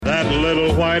That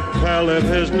little white pellet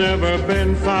has never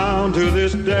been found to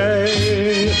this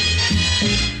day,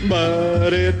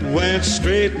 but it went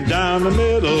straight down the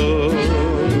middle,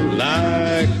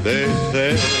 like they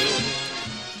say.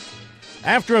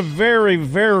 After a very,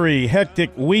 very hectic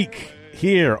week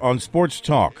here on Sports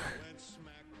Talk,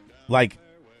 like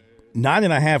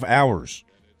 9.5 hours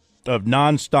of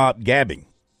nonstop gabbing,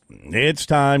 it's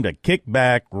time to kick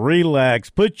back,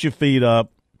 relax, put your feet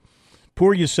up,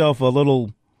 pour yourself a little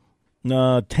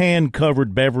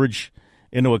tan-covered beverage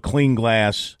into a clean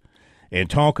glass,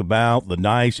 and talk about the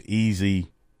nice,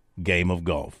 easy game of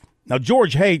golf. Now,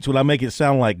 George hates when I make it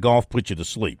sound like golf puts you to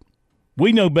sleep.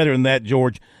 We know better than that,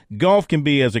 George. Golf can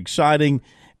be as exciting,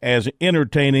 as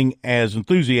entertaining, as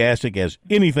enthusiastic as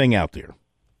anything out there.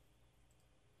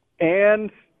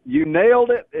 And you nailed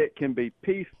it. It can be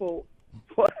peaceful.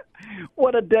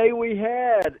 What a day we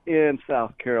had in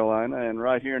South Carolina and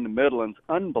right here in the Midlands.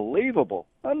 Unbelievable.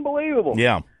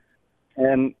 Yeah.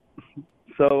 And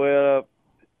so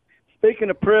speaking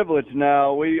of privilege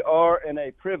now, we are in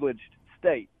a privileged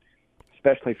state,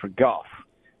 especially for golf.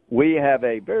 We have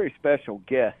a very special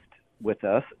guest with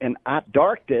us, and I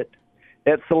darked it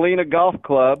at Salina Golf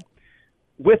Club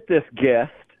with this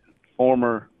guest,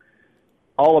 former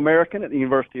All-American at the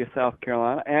University of South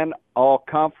Carolina and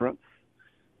All-Conference.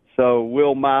 So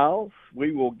Will Miles,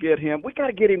 we will get him. We got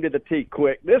to get him to the tee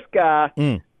quick. This guy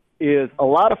is a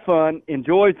lot of fun,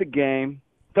 enjoys the game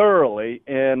thoroughly,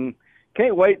 and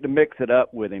can't wait to mix it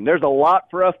up with him. There's a lot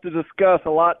for us to discuss, a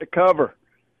lot to cover.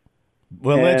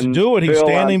 Well, let's do it. He's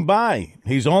standing by.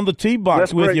 He's on the tee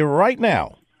box with you right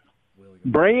now.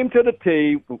 Bring him to the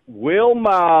tee. Will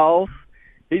Miles.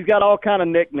 He's got all kind of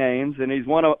nicknames, and he's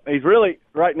really,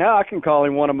 right now I can call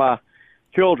him one of my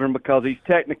children because he's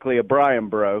technically a Bryan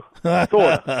bro. Sort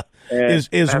of.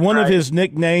 Is one of his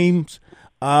nicknames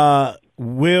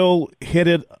Will Hit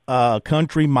It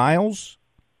Country Miles?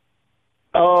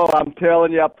 Oh, I'm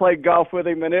telling you, I played golf with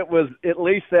him, and it was at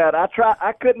least that.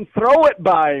 I couldn't throw it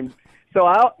by him. So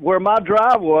where my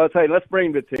drive was, hey, let's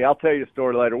bring him to tee. I'll tell you the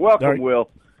story later. Welcome, right. Will.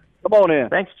 Come on in.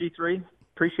 Thanks, G3.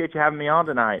 Appreciate you having me on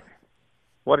tonight.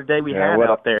 What a day we had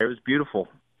out there. It was beautiful.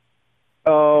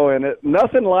 Oh, and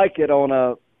nothing like it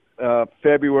on a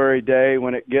February day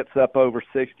when it gets up over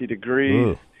 60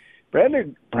 degrees.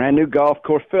 Brand new golf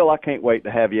course. Phil, I can't wait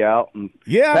to have you out. And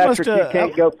yeah, Patrick, you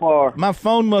can't go far. My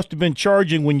phone must have been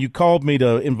charging when you called me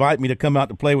to invite me to come out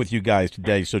to play with you guys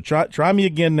today. So try me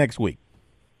again next week.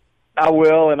 I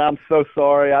will, and I'm so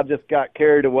sorry. I just got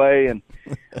carried away, and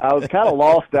I was kind of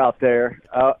lost out there.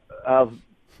 I was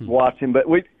watching, but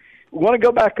we want to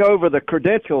go back over the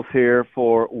credentials here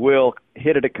for Will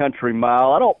Hit It a Country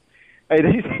Mile.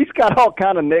 He's got all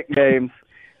kind of nicknames.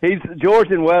 He's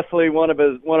George and Wesley, one of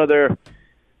their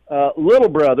little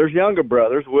brothers, younger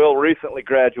brothers. Will recently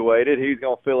graduated. He's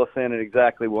going to fill us in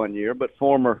exactly 1 year, but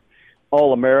former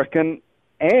All-American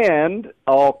and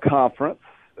All-Conference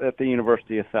at the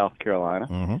University of South Carolina.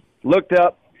 Mm-hmm.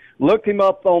 Looked him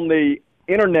up on the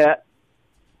internet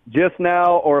just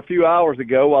now or a few hours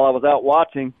ago while I was out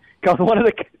watching, because one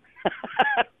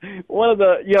of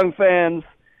the young fans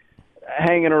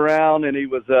hanging around, and he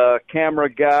was a camera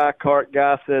guy, cart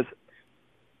guy, says,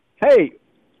 "Hey,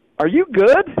 are you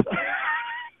good?"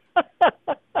 I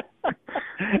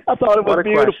thought it was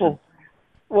beautiful.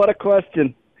 What a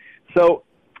question. So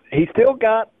he still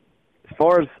got, as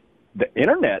far as the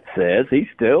internet says, he's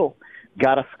still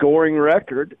got a scoring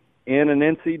record in an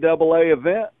NCAA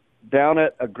event down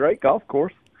at a great golf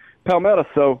course, Palmetto.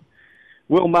 So,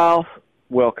 Will Miles,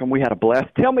 welcome. We had a blast.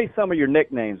 Tell me some of your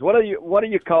nicknames. What are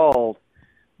you called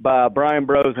by Bryan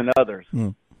Bros and others?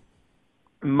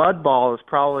 Mudball is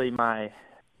probably my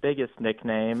biggest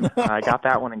nickname. I got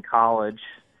that one in college.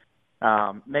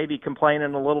 Maybe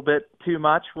complaining a little bit too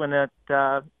much when it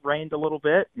rained a little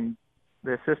bit, and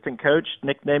the assistant coach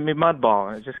nicknamed me Mudball,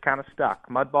 and it just kind of stuck.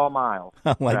 Mudball Miles.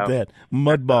 I like that.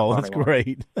 Mudball. That's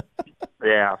great.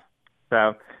 Yeah.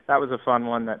 So that was a fun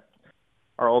one that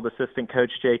our old assistant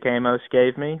coach, Jake Amos,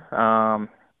 gave me.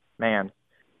 Man,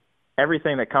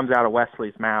 everything that comes out of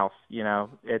Wesley's mouth,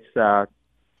 it's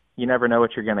you never know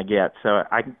what you're going to get. So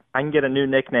I can get a new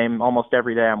nickname almost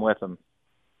every day I'm with him.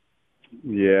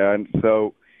 Yeah, and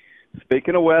so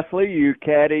speaking of Wesley, you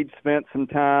caddied, spent some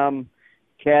time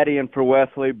caddying for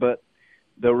Wesley, but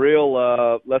the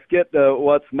real let's get to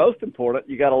what's most important.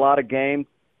 You got a lot of game.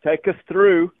 Take us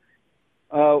through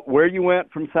where you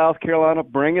went from South Carolina.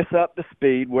 Bring us up to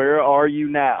speed. Where are you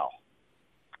now?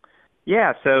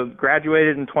 Yeah, so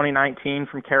graduated in 2019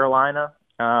 from Carolina.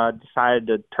 Decided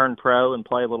to turn pro and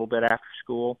play a little bit after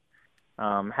school.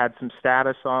 Had some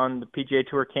status on the PGA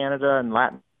Tour Canada and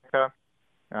Latin America.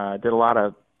 Did a lot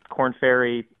of Corn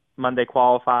Ferry Monday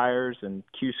qualifiers and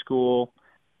Q School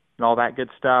and all that good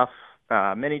stuff.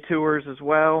 Mini tours as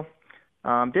well.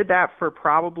 Did that for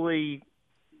probably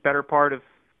better part of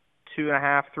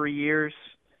 2.5, 3 years.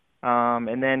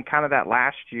 And then kind of that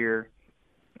last year,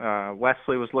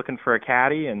 Wesley was looking for a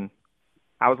caddy, and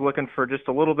I was looking for just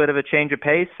a little bit of a change of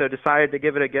pace, so decided to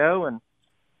give it a go. And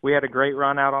we had a great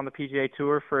run out on the PGA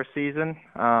Tour for a season.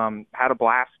 Had a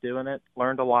blast doing it,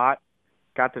 learned a lot,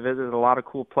 got to visit a lot of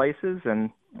cool places,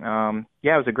 and it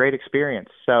was a great experience.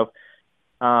 So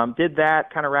did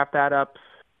that, kind of wrap that up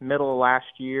middle of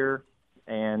last year,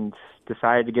 and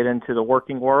decided to get into the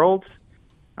working world.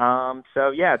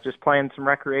 Just playing some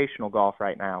recreational golf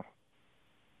right now.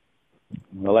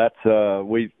 Well, that's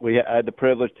we had the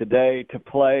privilege today to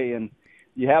play, and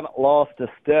you haven't lost a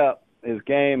step. His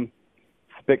game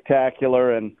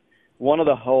spectacular, and one of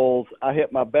the holes I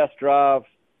hit my best drive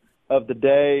of the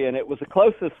day, and it was the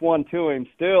closest one to him.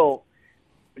 Still,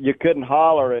 you couldn't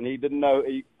holler, and he didn't know.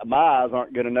 My eyes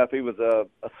aren't good enough. He was a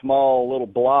small little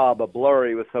blob, a blur.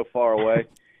 He was so far away.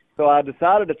 So I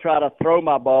decided to try to throw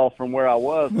my ball from where I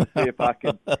was to see if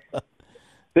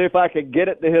I could get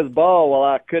it to his ball. Well,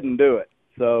 I couldn't do it.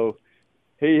 So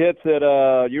he hits it.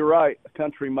 You're right, a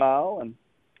country mile.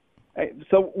 And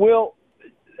so, Will,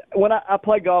 when I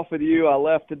play golf with you, I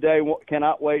left today.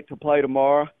 Cannot wait to play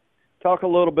tomorrow. Talk a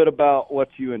little bit about what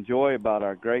you enjoy about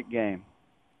our great game.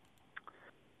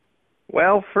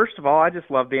 Well, first of all, I just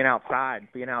love being outside,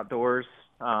 being outdoors,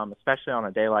 especially on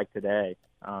a day like today.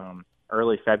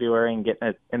 Early February and getting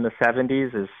it in the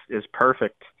 70s is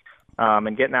perfect.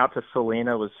 And getting out to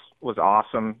Salina was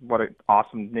awesome. What an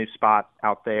awesome new spot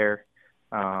out there.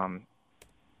 And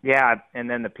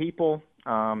then the people,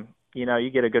 you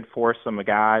get a good foursome of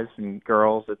guys and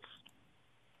girls.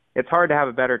 It's hard to have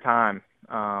a better time.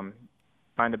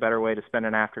 Find a better way to spend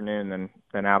an afternoon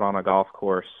than out on a golf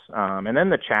course. And then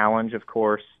the challenge, of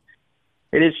course.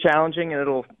 It is challenging, and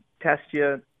it'll test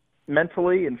you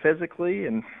mentally and physically,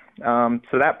 and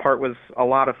so that part was a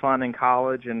lot of fun in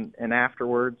college and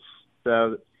afterwards.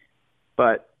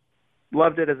 But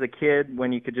loved it as a kid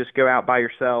when you could just go out by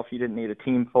yourself. You didn't need a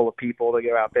team full of people to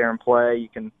go out there and play. You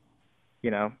can,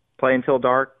 play until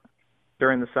dark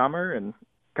during the summer and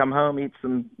come home, eat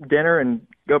some dinner, and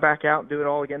go back out and do it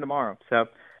all again tomorrow. So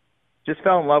just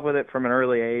fell in love with it from an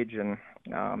early age, and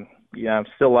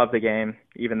still love the game,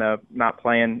 even though not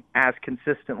playing as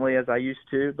consistently as I used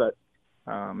to, but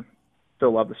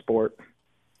still love the sport.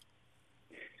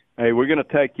 Hey, we're going to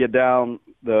take you down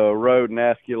the road and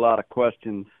ask you a lot of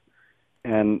questions.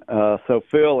 And so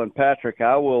Phil and Patrick,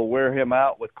 I will wear him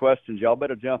out with questions. Y'all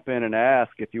better jump in and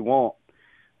ask if you want.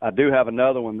 I do have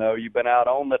another one, though. You've been out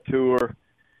on the tour,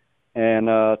 and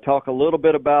talk a little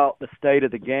bit about the state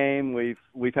of the game.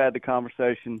 We've had the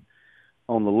conversation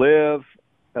on the live,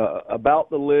 about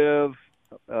the live,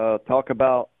 talk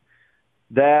about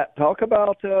that. Talk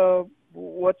about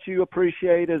what you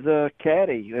appreciate as a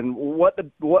caddy and what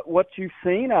you've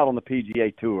seen out on the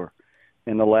PGA Tour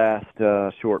in the last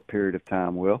short period of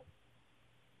time, Will.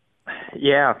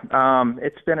 Yeah,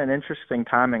 it's been an interesting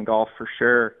time in golf for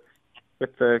sure,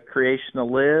 with the creation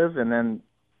of live, and then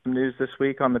some news this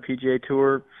week on the PGA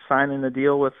Tour signing a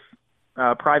deal with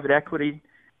a private equity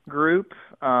group.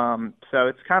 So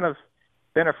it's kind of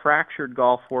been a fractured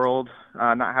golf world,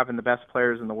 not having the best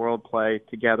players in the world play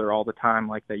together all the time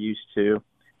like they used to.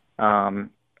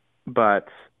 But,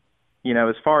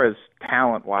 as far as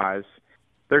talent-wise,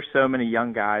 there's so many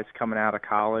young guys coming out of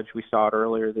college. We saw it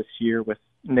earlier this year with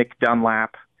Nick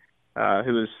Dunlap,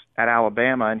 who was at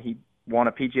Alabama, and he won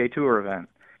a PGA Tour event.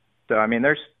 So,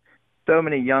 there's so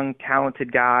many young,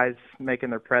 talented guys making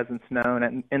their presence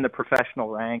known in the professional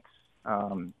ranks.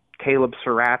 Caleb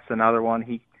Surratt's another one.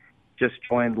 He just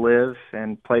joined Live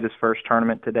and played his first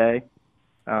tournament today.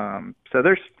 I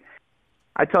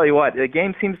tell you what, the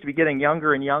game seems to be getting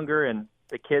younger and younger, and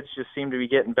the kids just seem to be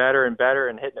getting better and better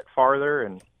and hitting it farther.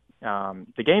 And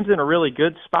the game's in a really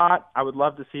good spot. I would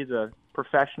love to see the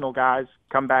professional guys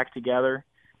come back together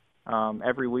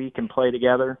every week and play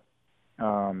together.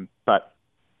 But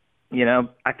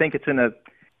I think it's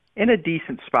in a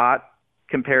decent spot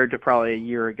compared to probably a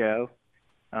year ago.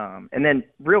 And then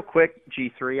real quick,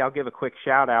 G3, I'll give a quick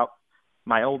shout out.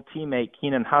 My old teammate,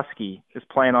 Keenan Husky, is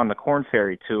playing on the Corn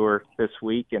Ferry Tour this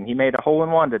week, and he made a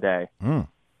hole-in-one today.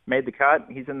 Made the cut.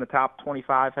 He's in the top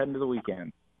 25 heading to the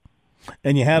weekend.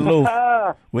 And you had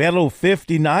we had a little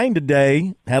 59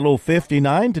 today. Had a little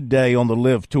 59 today on the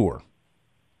Live Tour.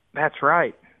 That's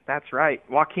right.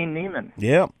 Joaquin Neiman.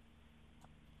 Yep.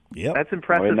 That's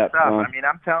impressive stuff. Fun?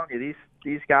 I'm telling you,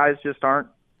 these guys just aren't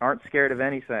scared of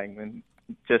anything and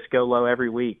just go low every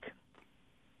week.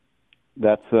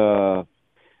 that's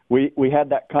we had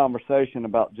that conversation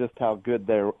about just how good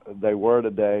they were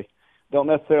today. Don't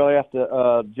necessarily have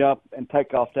to jump and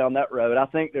take off down that road. I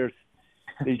think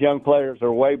these young players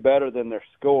are way better than their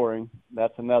scoring.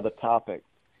 That's another topic.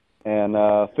 And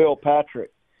Phil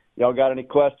Patrick, y'all got any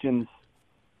questions?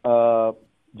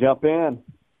 Jump in.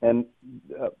 And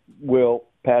Will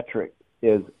Patrick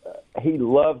he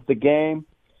loves the game.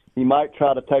 He might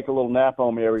try to take a little nap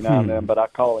on me every now and then, but I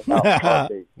call him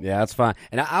out. Yeah, that's fine.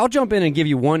 And I'll jump in and give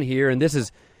you one here, and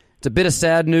it's a bit of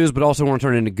sad news, but also want to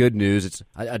turn it into good news.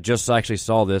 I just actually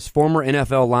saw this. Former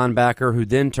NFL linebacker who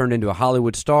then turned into a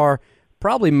Hollywood star,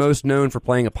 probably most known for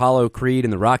playing Apollo Creed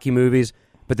in the Rocky movies,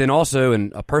 but then also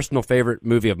in a personal favorite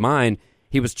movie of mine,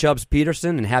 he was Chubbs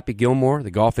Peterson in Happy Gilmore,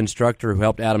 the golf instructor who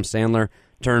helped Adam Sandler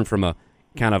turn from a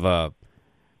kind of a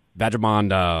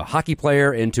vagabond hockey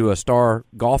player into a star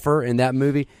golfer in that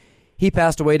movie. He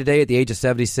passed away today at the age of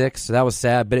 76, so that was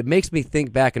sad, but it makes me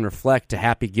think back and reflect to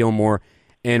Happy Gilmore,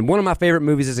 and one of my favorite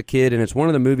movies as a kid, and it's one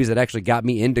of the movies that actually got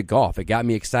me into golf. It got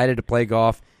me excited to play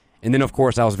golf, and then, of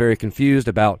course, I was very confused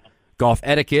about golf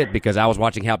etiquette because I was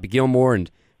watching Happy Gilmore,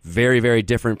 and very, very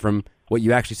different from what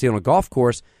you actually see on a golf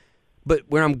course. But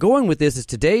where I'm going with this is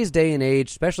today's day and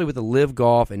age, especially with the Live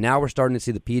Golf, and now we're starting to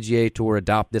see the PGA Tour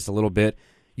adopt this a little bit.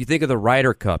 You think of the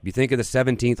Ryder Cup. You think of the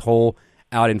 17th hole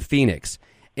out in Phoenix.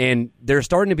 And there's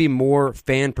starting to be more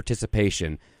fan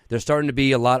participation. There's starting to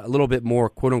be a little bit more,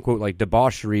 quote-unquote, like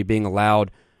debauchery being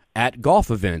allowed at golf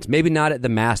events. Maybe not at the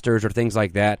Masters or things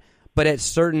like that, but at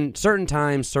certain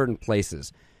times, certain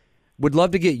places. Would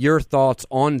love to get your thoughts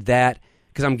on that,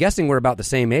 because I'm guessing we're about the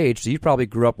same age, so you probably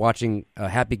grew up watching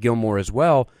Happy Gilmore as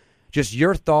well. Just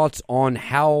your thoughts on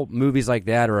how movies like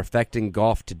that are affecting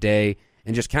golf today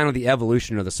and just kind of the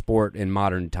evolution of the sport in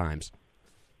modern times.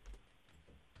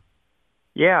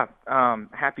 Yeah,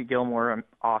 Happy Gilmore, an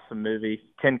awesome movie.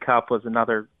 Tin Cup was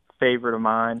another favorite of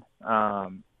mine.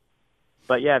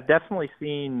 But yeah, I've definitely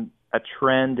seen a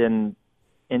trend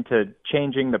into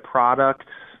changing the product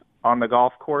on the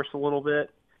golf course a little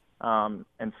bit,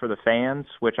 and for the fans,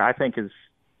 which I think is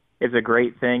a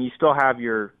great thing. You still have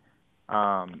your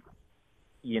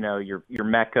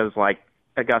meccas like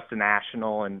Augusta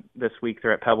National, and this week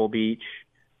they're at Pebble Beach,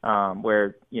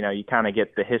 where you kind of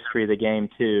get the history of the game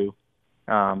too.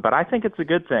 But I think it's a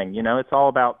good thing. It's all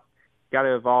about got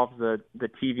to evolve the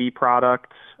TV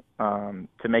product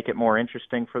to make it more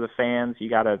interesting for the fans. You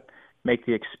got to make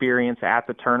the experience at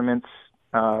the tournaments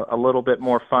a little bit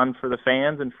more fun for the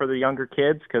fans and for the younger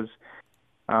kids, because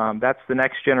that's the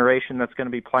next generation that's going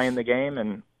to be playing the game,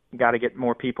 and you got to get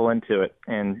more people into it.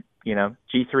 And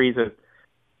G3 is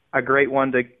a great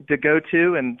one to go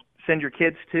to and send your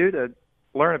kids to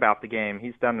learn about the game.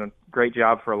 He's done a great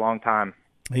job for a long time.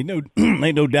 Ain't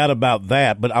no doubt about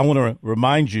that, but I want to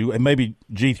remind you, and maybe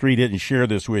G3 didn't share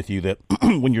this with you, that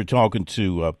when you're talking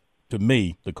to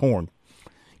me, the Corn,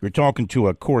 you're talking to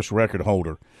a course record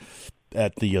holder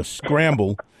at the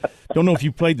Scramble. Don't know if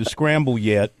you played the Scramble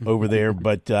yet over there,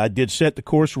 but I did set the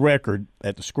course record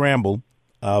at the Scramble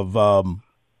of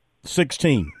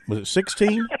 16. Was it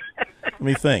 16? Let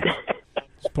me think.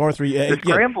 It's par 3. The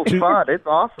Scramble's fun. It's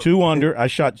awesome. 2 under. I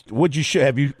shot. What'd you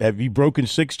shoot? Have you broken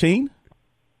 16?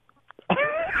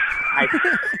 I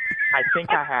think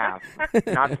I have.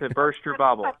 Not to burst your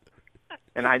bubble.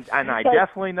 And I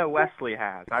definitely know Wesley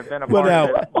has. I've been a part of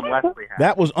it, and Wesley has.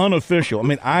 That was unofficial. I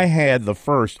mean, I had the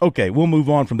first. Okay, we'll move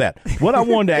on from that. What I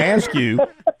wanted to ask you,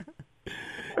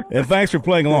 and thanks for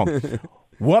playing along.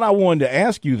 What I wanted to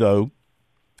ask you, though,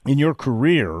 in your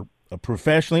career,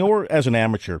 professionally or as an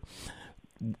amateur,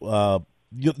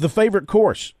 the favorite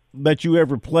course that you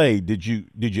ever played, did you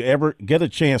ever get a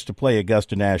chance to play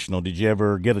Augusta National? Did you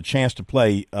ever get a chance to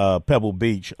play Pebble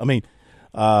Beach? I mean,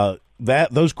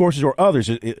 those courses or others,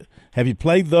 have you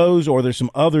played those, or there's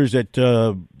some others that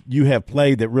you have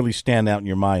played that really stand out in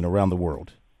your mind around the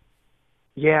world?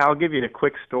 Yeah, I'll give you a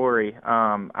quick story.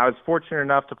 I was fortunate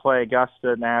enough to play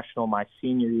Augusta National my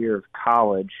senior year of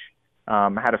college. I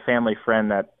had a family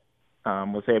friend that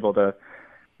was able to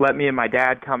let me and my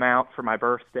dad come out for my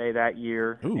birthday that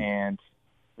year. Ooh. And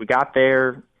we got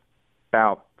there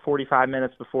about 45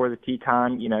 minutes before the tee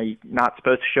time. You're not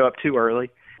supposed to show up too early.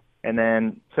 And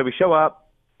then, so we show up,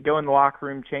 go in the locker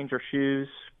room, change our shoes,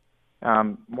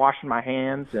 washing my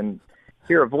hands, and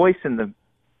hear a voice in the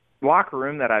locker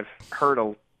room that I've heard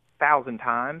 1,000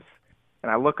 times.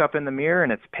 And I look up in the mirror,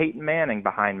 and it's Peyton Manning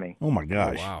behind me. Oh, my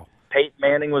gosh. Oh, wow. Peyton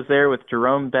Manning was there with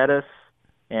Jerome Bettis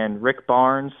and Rick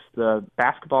Barnes, the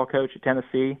basketball coach at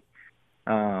Tennessee.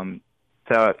 I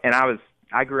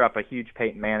grew up a huge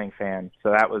Peyton Manning fan,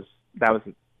 so that was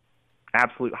an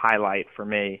absolute highlight for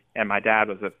me. And my dad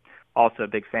was a also a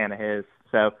big fan of his.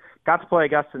 So got to play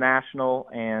Augusta National,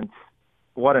 and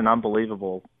what an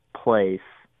unbelievable place.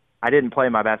 I didn't play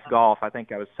my best golf. I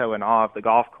think I was so in awe of the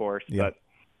golf course, but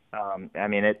I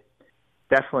mean, it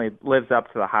definitely lives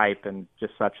up to the hype and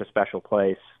just such a special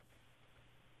place.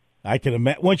 I can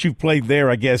imagine. Once you've played there,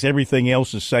 I guess everything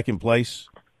else is second place.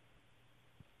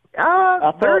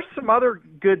 There's some other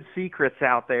good secrets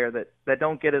out there that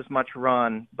don't get as much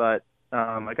run, but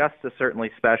Augusta's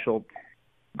certainly special.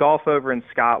 Golf over in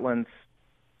Scotland's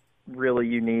really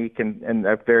unique and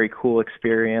a very cool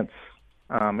experience.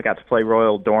 I got to play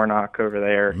Royal Dornoch over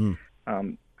there.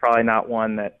 Probably not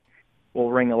one that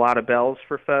will ring a lot of bells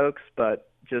for folks, but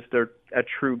just a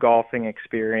true golfing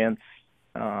experience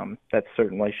that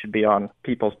certainly should be on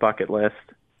people's bucket list.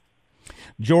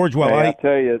 George, I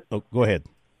tell you, go ahead.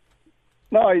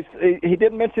 No, he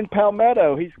didn't mention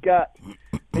Palmetto. I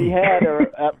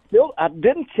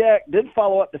didn't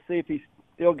follow up to see if he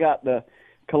still got the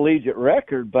collegiate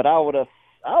record, but I would have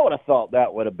thought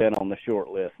that would have been on the short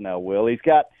list now, Will. He's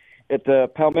got at the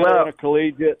Palmetto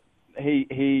Intercollegiate,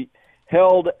 he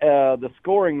held the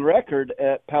scoring record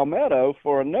at Palmetto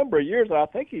for a number of years, and I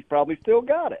think he's probably still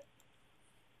got it.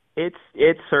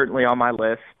 It's certainly on my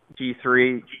list,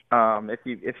 G3.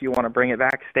 If you want to bring it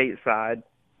back stateside,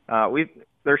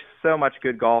 there's so much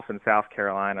good golf in South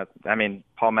Carolina. I mean,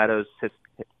 Palmetto's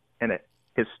an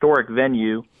historic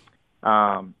venue.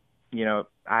 I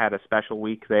had a special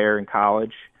week there in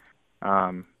college.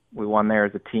 We won there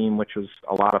as a team, which was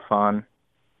a lot of fun.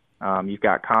 You've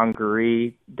got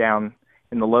Congaree down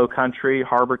in the Low Country,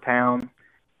 Harbor Town.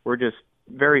 We're just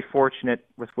very fortunate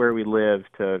with where we live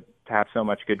to have so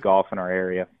much good golf in our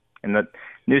area. And the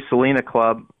new Salina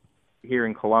Club here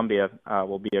in Columbia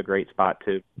will be a great spot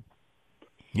too.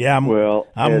 Yeah,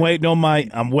 I'm waiting on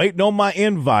my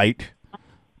invite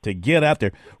to get out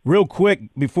there. Real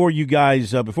quick before you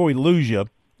guys before we lose you,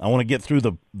 I want to get through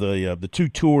the two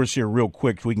tours here real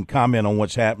quick so we can comment on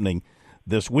what's happening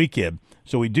this weekend.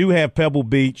 So we do have Pebble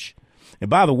Beach. And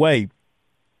by the way,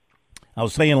 I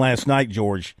was saying last night,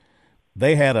 George,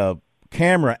 they had a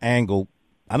camera angle.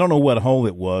 I don't know what hole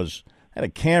it was. Had a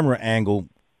camera angle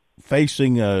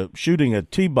facing shooting a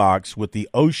tee box with the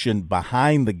ocean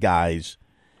behind the guys,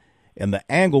 and the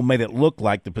angle made it look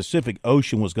like the Pacific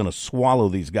Ocean was going to swallow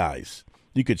these guys.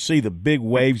 You could see the big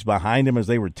waves behind them as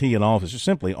they were teeing off. It's just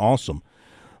simply awesome.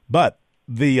 But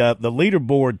the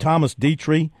leaderboard, Thomas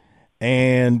Dietrich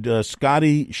and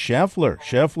Scotty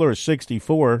Scheffler is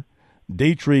 64,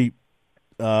 Dietrich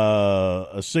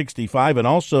a 65, and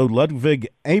also Ludwig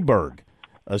Aberg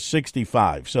a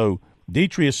 65. So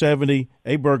Dietrich is 70,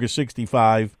 Aberg is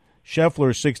 65, Scheffler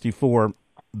is 64.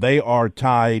 They are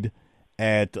tied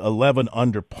at 11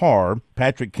 under par.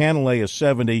 Patrick Cantlay is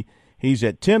 70. He's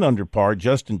at 10 under par.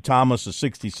 Justin Thomas is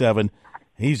 67.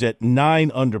 He's at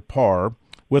 9 under par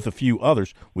with a few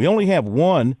others. We only have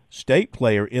one state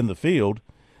player in the field,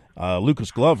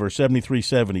 Lucas Glover, 74,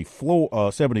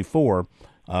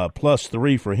 plus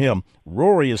 3 for him.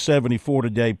 Rory is 74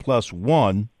 today, plus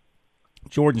 1.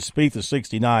 Jordan Spieth is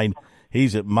 69.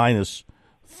 He's at minus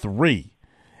 3.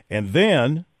 And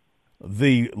then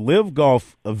the Live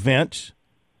Golf event,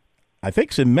 I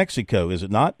think it's in Mexico, is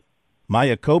it not?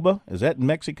 Mayakoba, is that in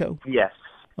Mexico? Yes.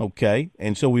 Okay.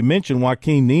 And so we mentioned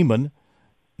Joaquin Niemann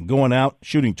going out,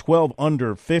 shooting 12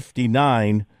 under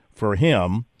 59 for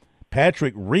him.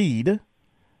 Patrick Reed,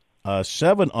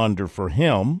 7 under for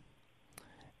him.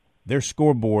 Their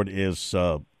scoreboard's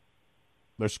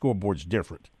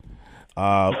different.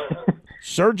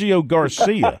 Sergio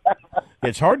Garcia.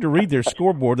 It's hard to read their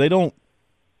scoreboard. They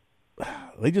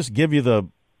just give you the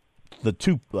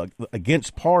two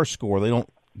against par score. They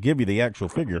don't give you the actual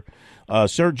figure.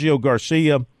 Sergio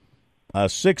Garcia,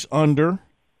 6 under.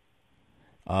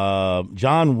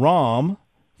 John Rahm,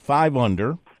 5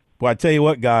 under. Boy, I tell you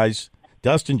what, guys,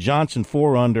 Dustin Johnson,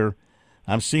 4 under.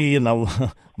 I'm seeing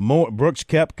more. Brooks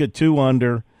Koepka, 2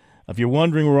 under. If you're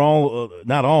wondering where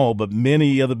not all, but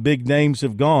many of the big names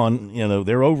have gone,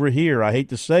 they're over here. I hate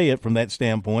to say it from that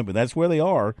standpoint, but that's where they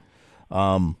are.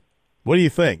 What do you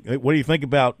think? What do you think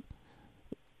about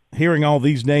hearing all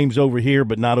these names over here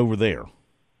but not over there?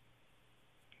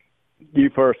 You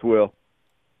first, Will.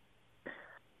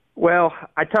 Well,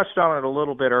 I touched on it a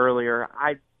little bit earlier.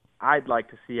 I'd like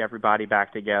to see everybody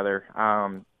back together.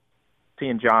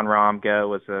 Seeing John Rahm go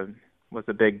was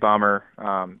a big bummer.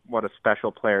 What a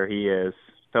special player he is.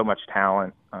 So much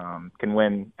talent. Can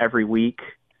win every week.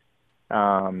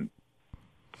 I'd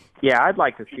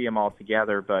like to see them all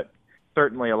together, but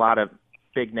certainly a lot of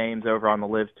big names over on the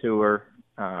Live Tour.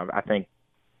 I think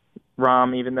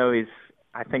Rahm, even though he's,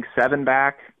 7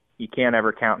 back, you can't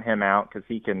ever count him out because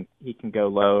he can go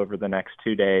low over the next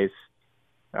 2 days.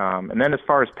 And then as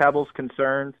far as Pebble's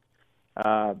concerned,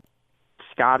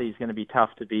 Scotty's going to be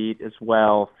tough to beat as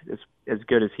well, as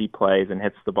good as he plays and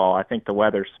hits the ball. I think the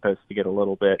weather's supposed to get a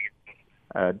little bit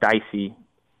dicey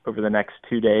over the next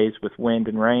 2 days with wind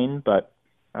and rain, but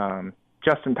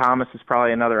Justin Thomas is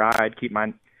probably another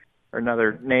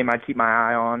name I'd keep my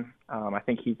eye on. I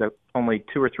think he's only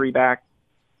 2 or 3 back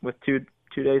with two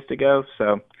days to go.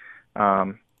 So,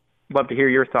 love to hear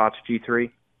your thoughts,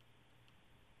 G3.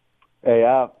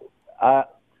 Hey, I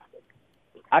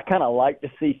kind of like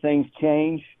to see things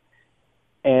change,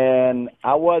 and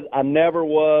I never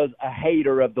was a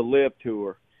hater of the Live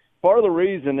Tour. Part of the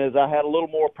reason is I had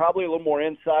probably a little more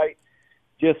insight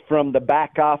just from the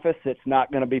back office. It's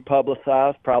not going to be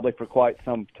publicized probably for quite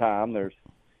some time.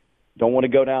 Don't want to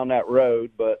go down that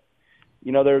road, but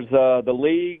there's the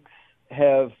leagues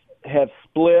have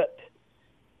split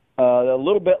a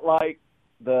little bit like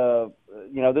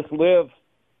this Live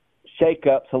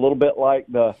shakeup's a little bit like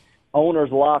the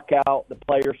owners lockout, the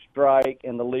players strike,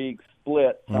 and the league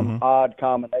split. Some odd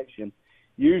combination.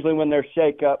 Usually when there's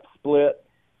shakeup split,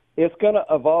 it's going to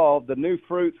evolve. The new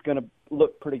fruit's going to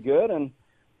look pretty good. And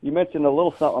you mentioned a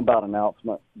little something about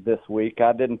announcement this week.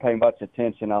 I didn't pay much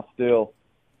attention.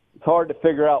 It's hard to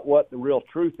figure out what the real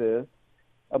truth is.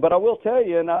 But I will tell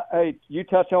you, and you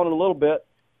touch on it a little bit,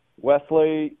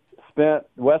 Wesley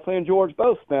and George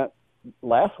both spent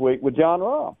last week with John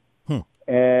Rahm.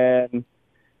 And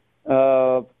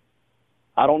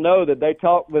I don't know,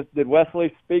 did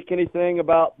Wesley speak anything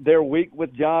about their week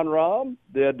with John Rahm?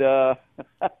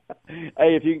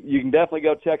 Hey, if you can definitely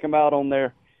go check them out on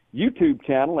their YouTube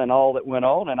channel and all that went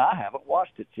on, and I haven't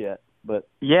watched it yet. But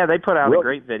yeah, they put out a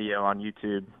great video on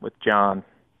YouTube with John.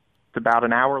 It's about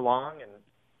an hour long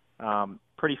and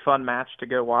pretty fun match to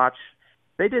go watch.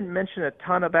 They didn't mention a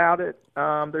ton about it,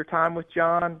 their time with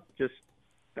John. Just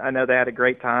I know they had a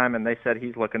great time, and they said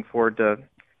he's looking forward to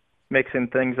mixing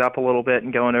things up a little bit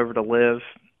and going over to Live.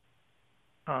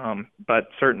 But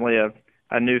certainly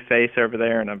a new face over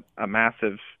there and a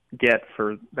massive get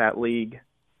for that league.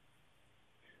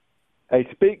 Hey,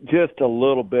 speak just a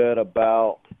little bit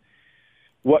about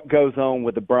what goes on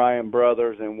with the Bryan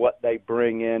brothers and what they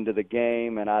bring into the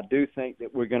game. And I do think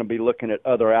that we're going to be looking at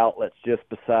other outlets just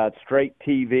besides straight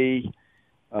TV.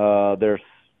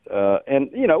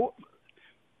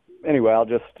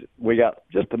 Anyway, we got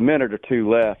just a minute or two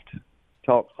left.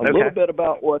 Talk a little bit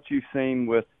about what you've seen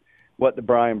with what the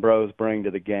Bryan bros bring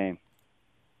to the game.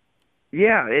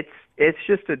 Yeah, it's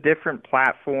just a different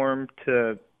platform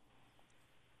to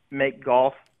make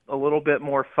golf a little bit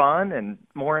more fun and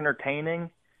more entertaining,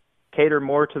 cater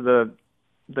more to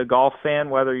the golf fan,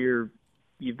 whether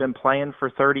you've been playing for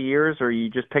 30 years or you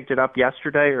just picked it up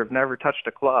yesterday or have never touched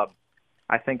a club.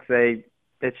 I think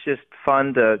it's just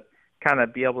fun to kind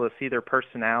of be able to see their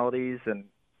personalities and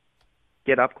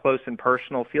get up close and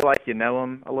personal, feel like you know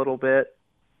them a little bit.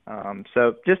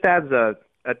 So just adds a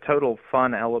total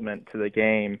fun element to the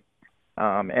game.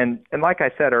 And like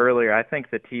I said earlier, I think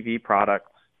the TV product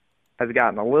has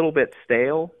gotten a little bit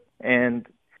stale, and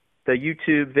the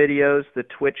YouTube videos, the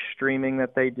Twitch streaming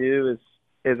that they do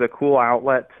is a cool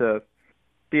outlet to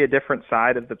see a different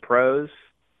side of the pros.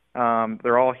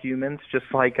 They're all humans just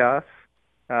like us.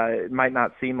 It might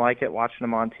not seem like it watching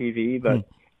them on TV, but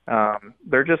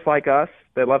they're just like us.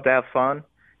 They love to have fun,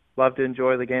 love to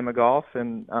enjoy the game of golf,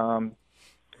 and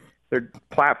their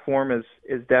platform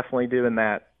is definitely doing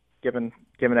that, giving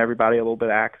everybody a little bit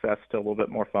of access to a little bit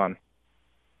more fun.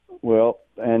 Well,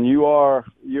 and you're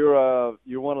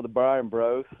one of the Bryan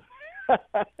bros.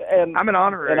 And I'm an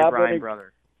honorary Bryan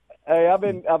brother. Hey, I've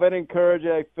been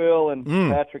encouraging Phil and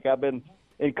Patrick. I've been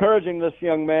encouraging this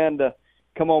young man to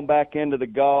come on back into the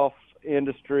golf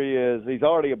industry. As he's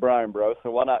already a Bryan bro,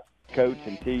 so why not coach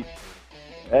and teach?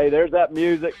 Hey, there's that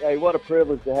music. Hey, what a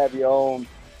privilege to have you on,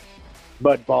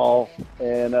 Bud Ball.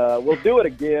 And we'll do it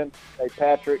again. Hey,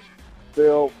 Patrick,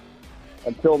 Phil,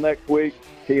 until next week,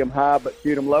 tee 'em high but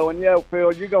shoot 'em low. And,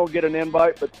 Phil, you're going to get an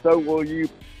invite, but so will you,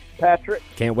 Patrick.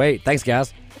 Can't wait. Thanks,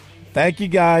 guys. Thank you,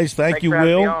 guys. Thank you,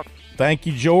 Will. Thank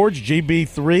you, George.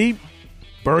 GB3,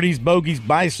 Birdies, Bogies,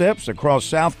 Biceps across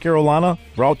South Carolina,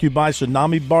 brought to you by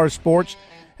Tsunami Bar Sports.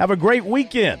 Have a great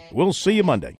weekend. We'll see you Monday.